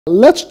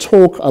Let's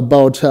talk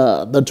about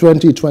the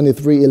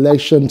 2023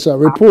 elections.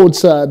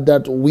 Reports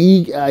that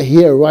we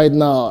hear right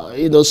now,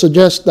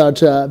 suggest that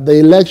the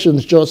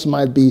elections just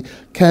might be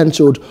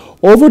cancelled.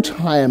 Over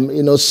time,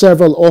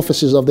 several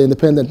offices of the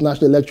Independent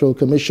National Electoral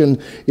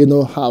Commission,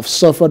 have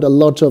suffered a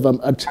lot of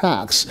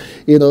attacks.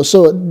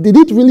 So did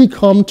it really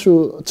come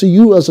to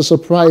you as a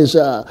surprise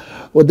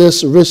with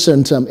this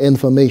recent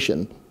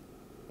information?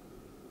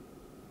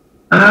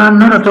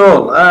 Not at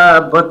all.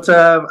 But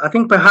I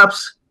think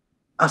perhaps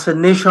as a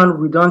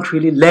nation, we don't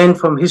really learn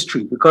from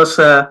history because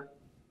if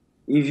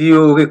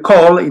you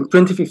recall, in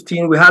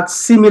 2015, we had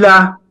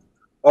similar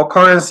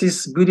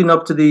occurrences building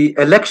up to the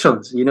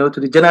elections, to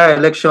the general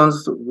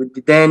elections with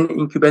the then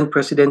incumbent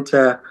president,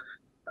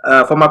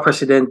 former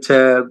president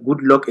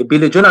Goodluck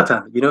Ebele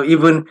Jonathan.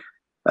 Even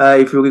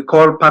if you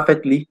recall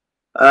perfectly,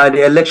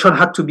 the election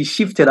had to be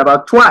shifted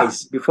about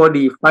twice before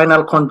the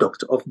final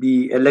conduct of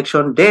the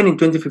election then in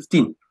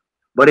 2015.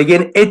 But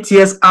again, 8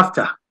 years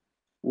after,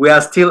 we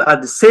are still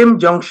at the same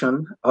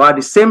junction or at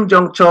the same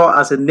juncture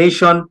as a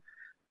nation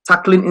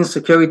tackling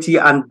insecurity,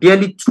 and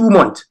barely 2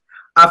 months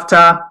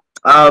after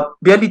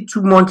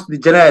the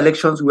general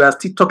elections, we are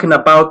still talking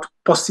about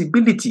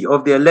possibility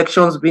of the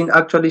elections being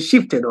actually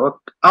shifted or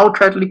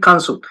outrightly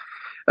cancelled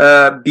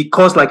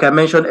because, like I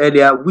mentioned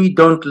earlier, we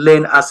don't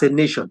learn as a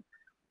nation.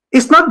 It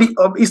is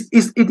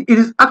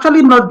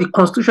actually not the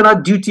constitutional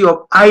duty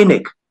of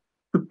INEC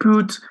to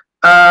put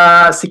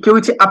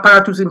security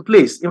apparatus in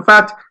place. In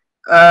fact,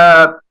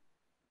 based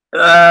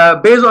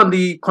on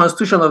the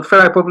Constitution of the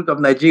Federal Republic of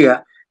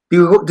Nigeria,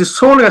 the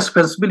sole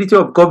responsibility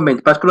of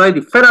government, particularly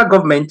the federal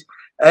government,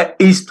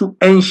 is to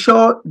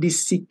ensure the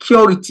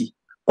security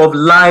of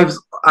lives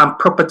and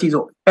properties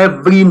of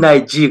every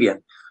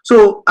Nigerian.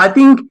 So I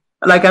think,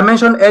 like I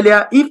mentioned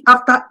earlier, if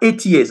after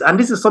 8 years, and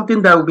this is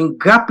something that we've been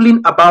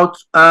grappling about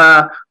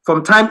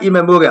from time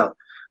immemorial,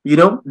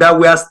 that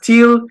we are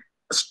still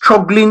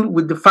struggling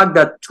with the fact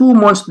that 2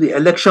 months to the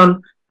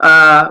election,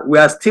 we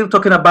are still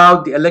talking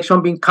about the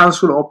election being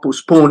cancelled or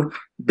postponed,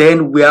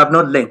 then we have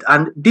not learned.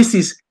 And this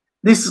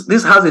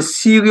has a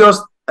serious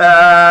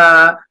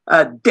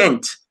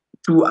dent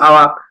to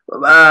our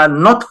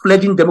not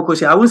fledgling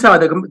democracy. I wouldn't say our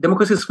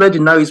democracy is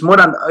fledgling now.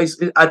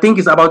 I think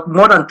it's about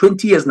more than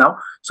 20 years now.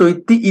 So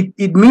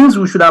it means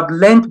we should have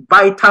learned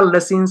vital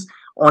lessons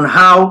on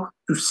how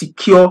to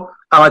secure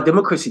our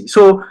democracy.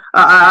 So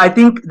I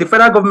think the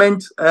federal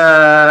government,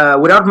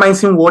 without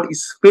mincing word,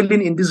 is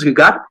failing in this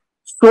regard.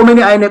 So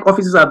many INEC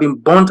offices have been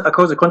burnt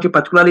across the country,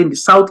 particularly in the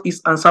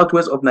southeast and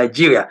southwest of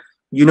Nigeria.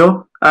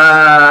 Even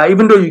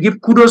though you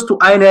give kudos to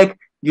INEC,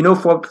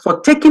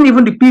 for taking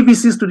even the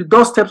PVCs to the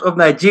doorsteps of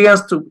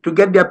Nigerians to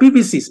get their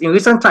PVCs in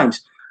recent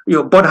times.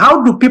 But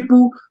how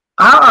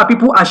are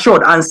people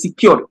assured and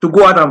secured to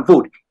go out and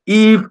vote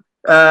if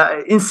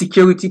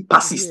insecurity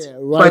persists? Yeah,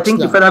 right. So I think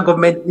the federal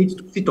government needs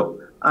to sit up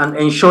and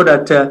ensure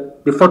that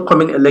the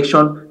forthcoming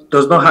election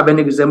does not have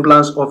any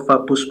resemblance of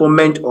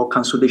postponement or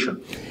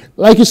cancellation.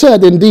 Like you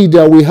said, indeed,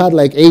 we had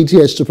like 8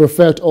 years to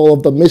perfect all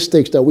of the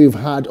mistakes that we've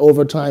had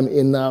over time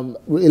in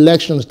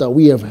elections that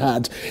we have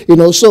had.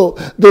 So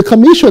the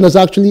commission has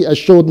actually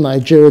assured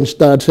Nigerians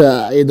that,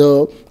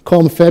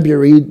 come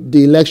February,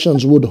 the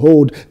elections would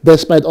hold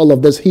despite all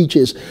of these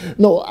hitches.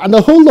 No, and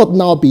a whole lot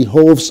now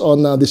behoves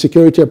on the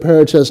security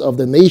apparatus of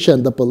the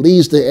nation, the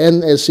police, the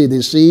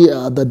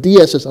NSCDC, the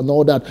DSS and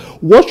all that.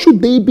 What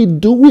should they be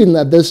doing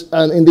at this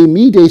in the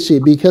immediacy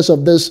because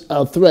of this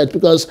threat?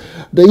 Because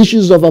the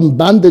issues of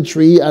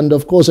banditry and,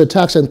 of course,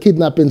 attacks and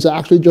kidnappings are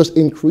actually just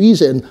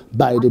increasing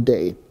by the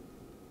day.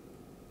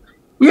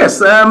 Yes,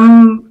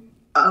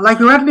 like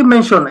you rightly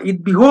mentioned,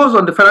 it behoves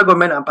on the federal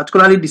government and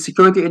particularly the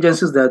security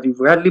agencies that you've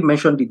rightly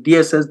mentioned, the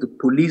DSS, the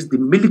police, the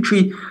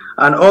military,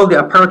 and all the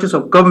apparatus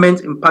of government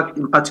in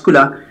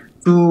particular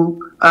to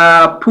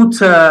put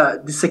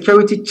the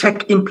security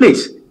check in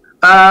place.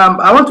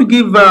 I want to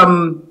give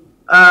the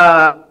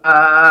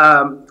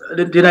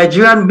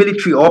Nigerian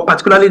military, or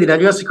particularly the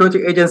Nigerian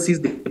security agencies,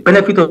 the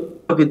benefit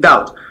of the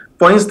doubt.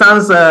 For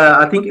instance,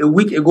 I think a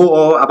week ago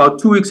or about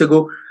 2 weeks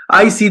ago,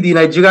 I see the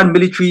Nigerian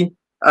military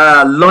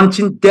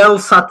launching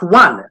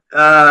DelSat-1,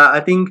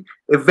 I think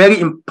a very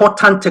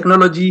important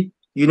technology,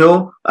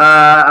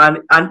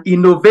 and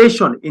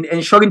innovation in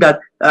ensuring that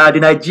the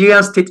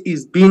Nigerian state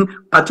is being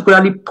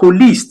particularly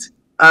policed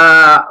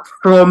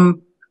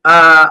from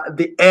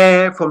the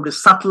air, from the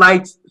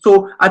satellites.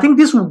 So I think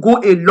this will go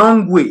a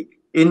long way.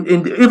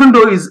 Even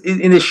though it's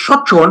in a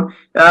short run,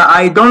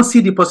 I don't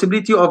see the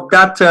possibility of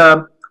that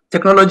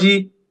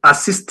technology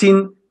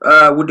assisting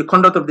with the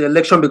conduct of the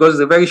election because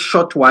it's a very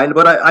short while.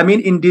 But I mean,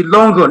 in the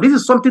long run, this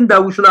is something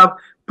that we should have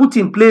put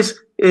in place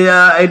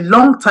a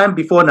long time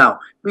before now.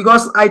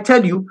 Because I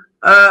tell you,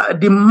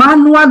 the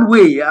manual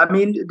way, I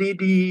mean,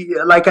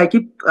 like I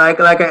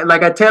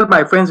tell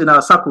my friends in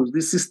our circles, the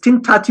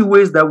 1630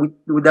 ways that we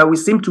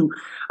seem to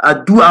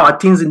do our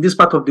things in this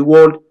part of the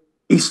world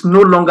is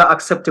no longer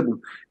acceptable.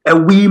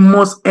 We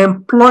must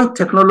employ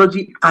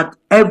technology at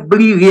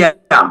every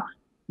realm.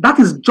 That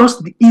is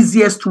just the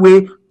easiest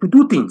way to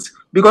do things.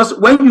 Because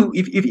when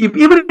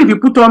even if you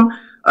put on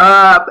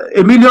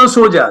 1 million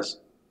soldiers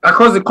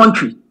across the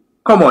country.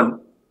 Come on.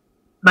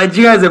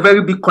 Nigeria is a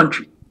very big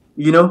country,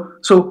 you know.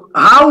 So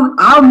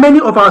how many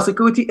of our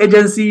security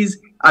agencies,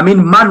 I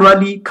mean,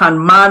 manually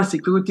can man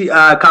security,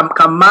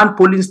 can man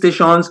polling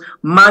stations,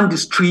 man the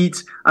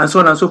streets, and so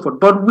on and so forth.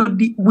 But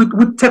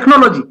with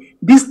technology,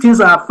 these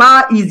things are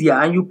far easier,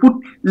 and you put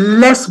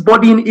less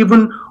burden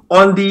even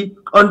on the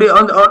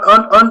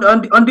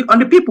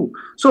people.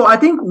 So I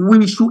think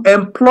we should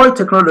employ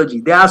technology.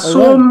 There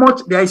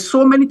is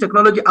so many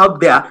technology out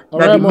there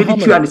that the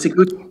military and the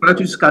security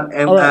apparatus can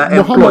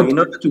employ in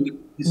order to.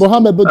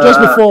 Mohammed, but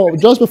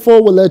just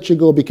before we let you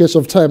go, because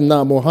of time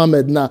now,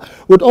 Mohammed, now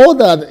with all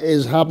that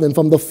is happening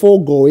from the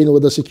foregoing,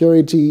 with the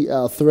security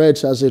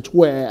threats, as it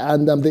were,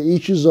 and the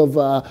issues of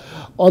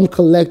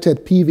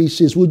uncollected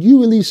PVCs, would you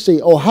really say,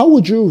 or how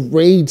would you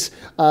rate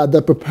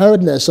the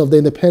preparedness of the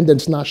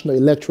Independent National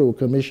Electoral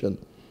Commission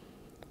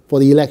for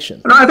the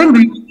election? No, I think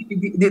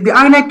the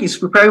INEC is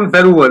preparing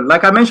very well.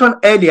 Like I mentioned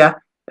earlier,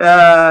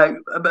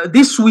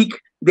 this week,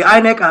 the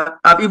INEC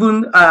have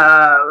even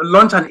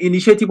launched an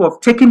initiative of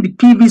taking the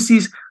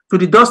PVCs to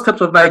the doorsteps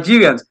of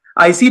Nigerians.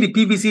 I see the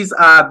PVCs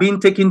are being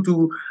taken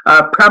to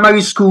primary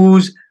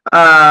schools,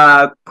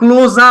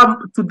 closer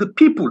to the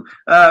people,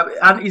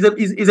 and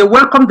is a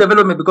welcome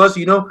development, because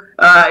you know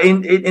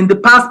in the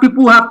past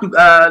people have to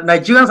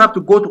Nigerians have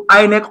to go to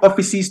INEC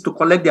offices to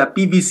collect their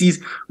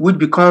PVCs, which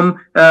become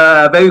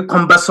very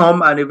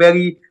cumbersome and a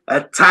very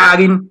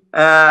tiring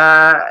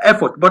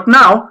effort. But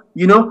now,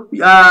 you know,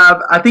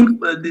 I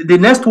think the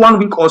next 1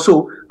 week or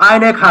so,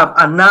 INEC have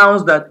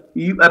announced that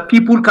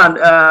people can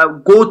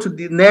go to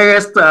the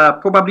nearest,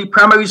 probably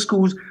primary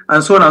schools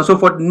and so on and so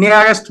forth,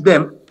 nearest to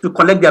them to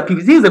collect their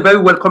PVC. This is a very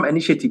welcome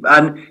initiative,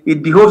 and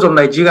it behoves of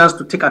Nigerians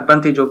to take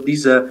advantage of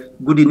this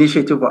good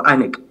initiative of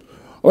INEC.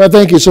 All right,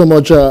 thank you so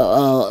much,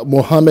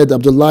 Muhammed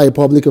Abdullahi,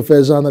 Public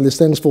Affairs Analyst.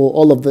 Thanks for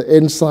all of the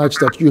insights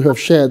that you have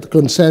shared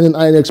concerning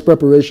INEC's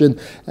preparation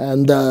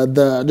and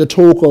the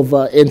talk of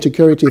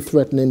insecurity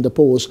threatening the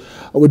polls.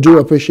 We do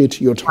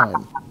appreciate your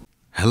time.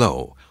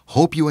 Hello.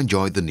 Hope you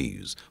enjoyed the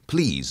news.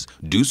 Please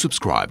do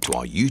subscribe to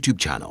our YouTube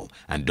channel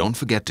and don't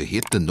forget to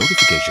hit the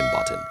notification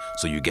button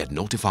so you get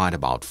notified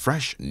about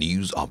fresh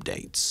news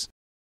updates.